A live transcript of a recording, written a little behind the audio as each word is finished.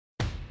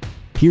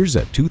Here's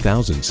a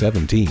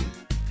 2017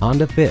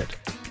 Honda Fit.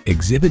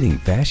 Exhibiting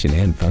fashion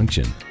and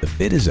function, the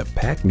Fit is a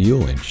packed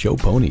mule in show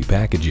pony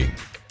packaging.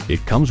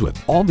 It comes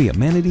with all the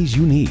amenities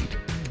you need: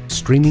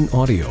 streaming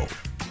audio,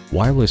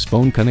 wireless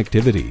phone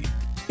connectivity,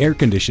 air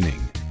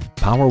conditioning,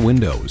 power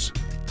windows,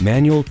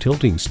 manual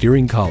tilting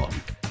steering column,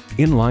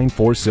 inline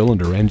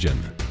 4-cylinder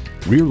engine,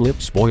 rear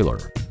lip spoiler,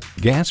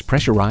 gas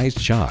pressurized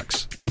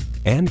shocks,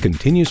 and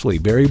continuously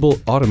variable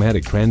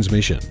automatic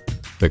transmission.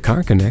 The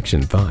Car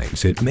Connection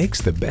finds it makes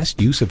the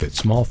best use of its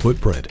small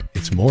footprint.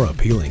 It's more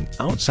appealing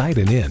outside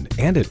and in,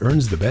 and it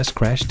earns the best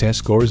crash test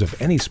scores of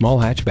any small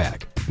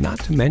hatchback, not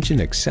to mention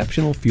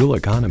exceptional fuel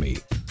economy.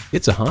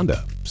 It's a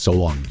Honda, so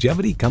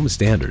longevity comes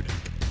standard.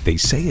 They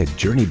say a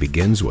journey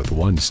begins with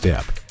one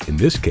step. In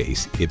this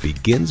case, it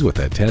begins with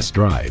a test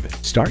drive.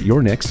 Start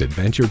your next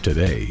adventure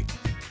today.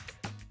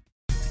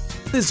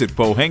 Visit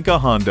Pohanka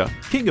Honda,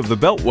 King of the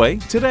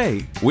Beltway,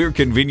 today. We're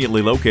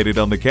conveniently located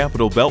on the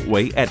Capitol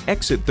Beltway at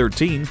Exit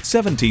 13,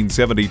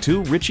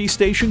 1772 Ritchie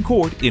Station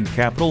Court in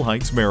Capitol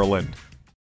Heights, Maryland.